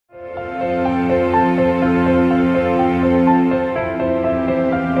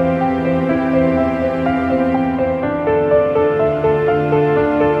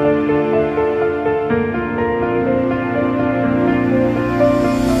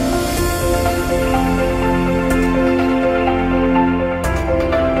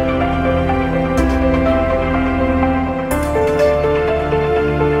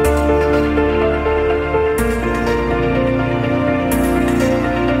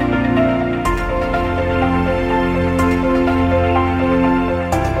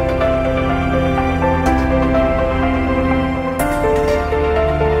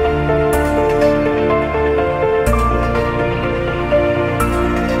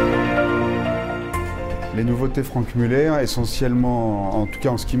Les nouveautés Franck Muller, essentiellement, en tout cas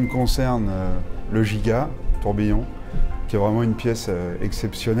en ce qui me concerne, le giga tourbillon, qui est vraiment une pièce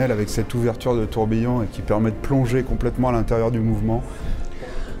exceptionnelle avec cette ouverture de tourbillon et qui permet de plonger complètement à l'intérieur du mouvement.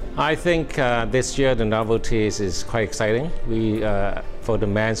 I think this year the novelties is quite exciting. For the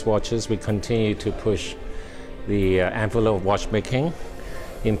men's watches, we continue to push the envelope of watchmaking,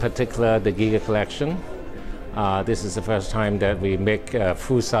 in particular the Giga collection. This is the first time that we make a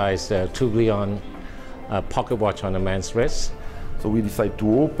full-size tourbillon pocket watch on a man's wrist. So we decided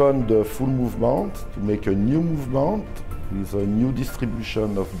to open the full movement, to make a new movement with a new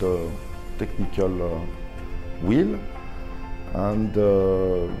distribution of the technical wheel. And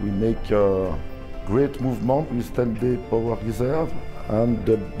we make a great movement with 10-day power reserve and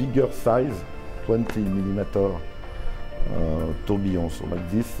the bigger size, 20mm tourbillon. So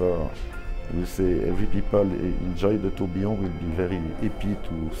like this, we say every people enjoy the tourbillon will be very happy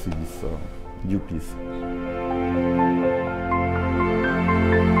to see this new piece.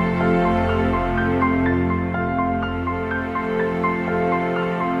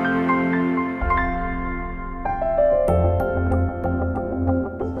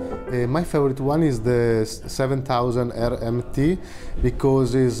 My favorite one is the 7000 RMT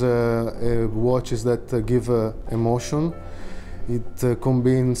because it's watches that give emotion. It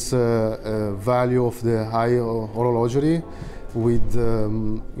combines value of the high horlogerie with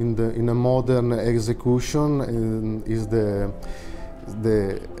in a modern execution is the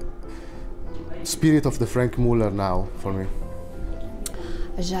spirit of the Franck Muller now for me.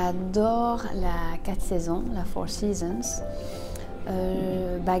 J'adore la 4 saisons, la 4 Seasons.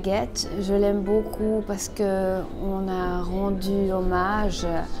 Baguette, je l'aime beaucoup parce qu'on a rendu hommage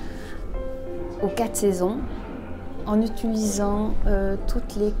aux 4 saisons en utilisant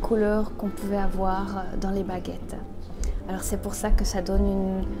toutes les couleurs qu'on pouvait avoir dans les baguettes. Alors c'est pour ça que ça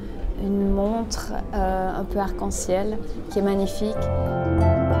donne une montre un peu arc-en-ciel qui est magnifique.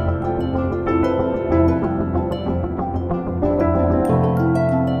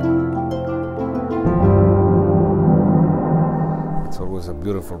 It's always a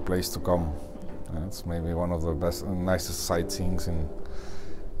beautiful place to come. It's maybe one of the best and nicest sightseeings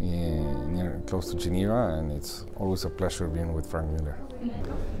close to Geneva, and it's always a pleasure being with Franck Muller.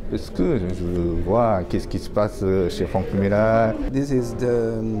 Parce que je vois qu'est-ce qui se passe chez Franck Muller. This is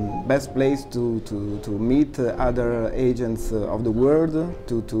the best place to meet other agents of the world,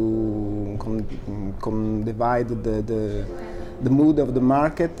 to divide the mood of the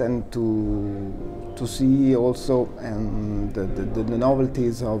market and to see also the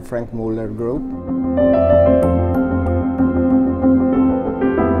novelties of Franck Muller Group.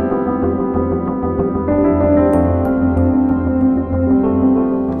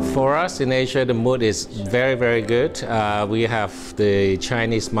 For us in Asia, the mood is very, very good. We have the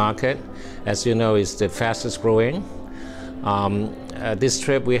Chinese market, as you know, is the fastest growing. This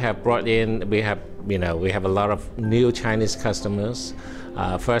trip we have brought in, we have a lot of new Chinese customers.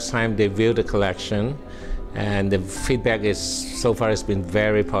 First time they view the collection, and the feedback is so far has been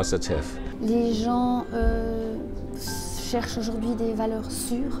very positive. Les gens cherchent aujourd'hui des valeurs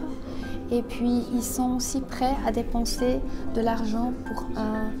sûres. Et puis, ils sont aussi prêts à dépenser de l'argent pour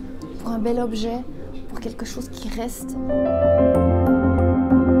un bel objet, pour quelque chose qui reste.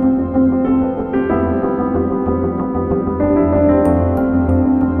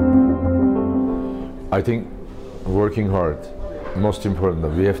 I think working hard, most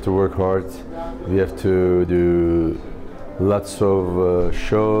important. We have to work hard. We have to do lots of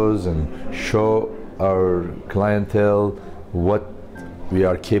shows and show our clientele what we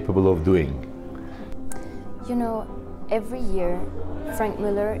are capable of doing. You know, every year Franck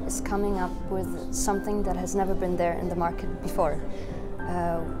Muller is coming up with something that has never been there in the market before.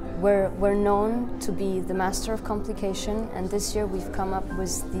 We're known to be the master of complication, and this year we've come up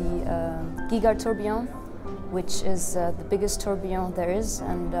with the Giga tourbillon, which is the biggest tourbillon there is,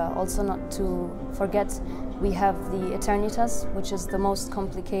 and also not to forget, we have the Eternitas, which is the most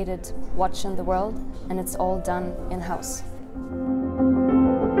complicated watch in the world, and it's all done in-house.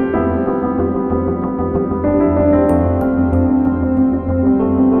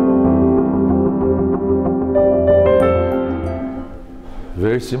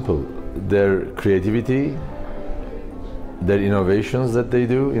 Very simple. Their creativity, their innovations that they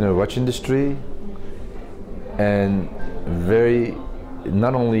do in the watch industry, and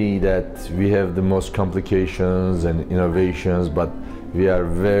not only that we have the most complications and innovations, but we are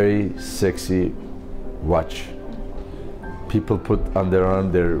very sexy watch. People put on their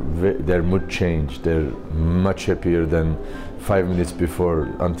arm, their mood change. They're much happier than 5 minutes before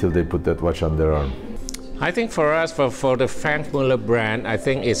until they put that watch on their arm. I think for us, for the Franck Muller brand, I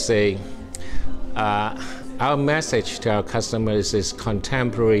think it's a our message to our customers is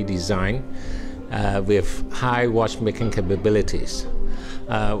contemporary design with high watchmaking capabilities.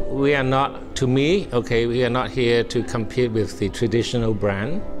 We are not, to me, we are not here to compete with the traditional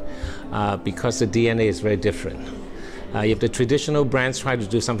brand because the DNA is very different. If the traditional brands try to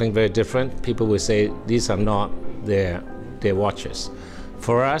do something very different, people will say these are not their watches.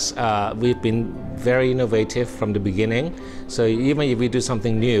 For us, we've been very innovative from the beginning. So even if we do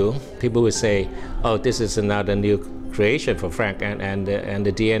something new, people will say, oh, this is another new creation for Franck, and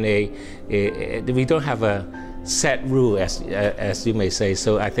the DNA, we don't have a set rule, as you may say.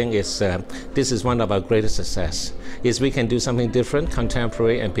 So I think this is one of our greatest success, is we can do something different,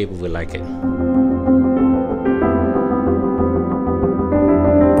 contemporary, and people will like it.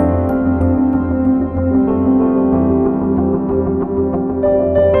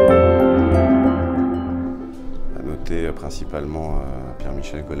 Principalement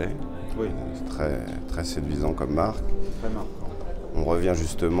Pierre-Michel Gollet. Oui. Très séduisant comme marque. Très marquant. On revient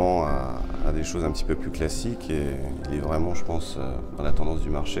justement à des choses un petit peu plus classiques et il est vraiment, je pense, dans la tendance du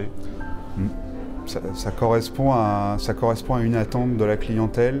marché. Ça correspond à une attente de la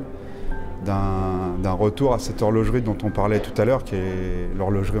clientèle, d'un retour à cette horlogerie dont on parlait tout à l'heure, qui est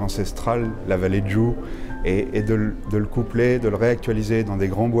l'horlogerie ancestrale, la vallée de Joux, et de le coupler, de le réactualiser dans des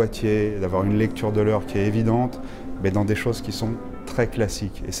grands boîtiers, d'avoir une lecture de l'heure qui est évidente, mais dans des choses qui sont très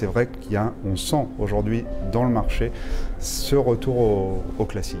classiques. Et c'est vrai qu'on sent aujourd'hui dans le marché ce retour au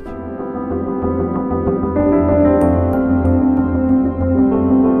classique.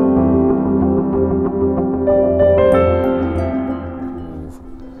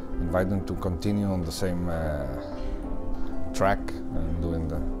 Invite them to continue on the same track and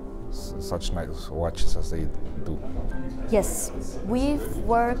doing such nice watches as they do. Yes, we've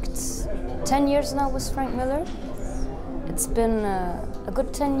worked 10 years now with Franck Muller. It's been a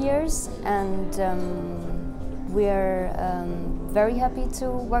good 10 years, and we're very happy to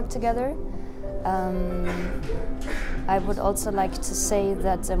work together. I would also like to say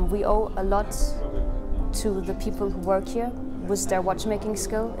that we owe a lot to the people who work here with their watchmaking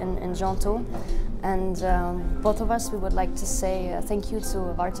skill in Genthod. And both of us, we would like to say thank you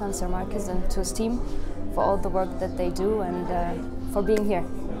to Vartan, Sir Marcus, and to his team for all the work that they do and for being here.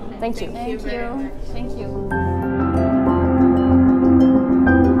 Thank you. Thank you. Thank you.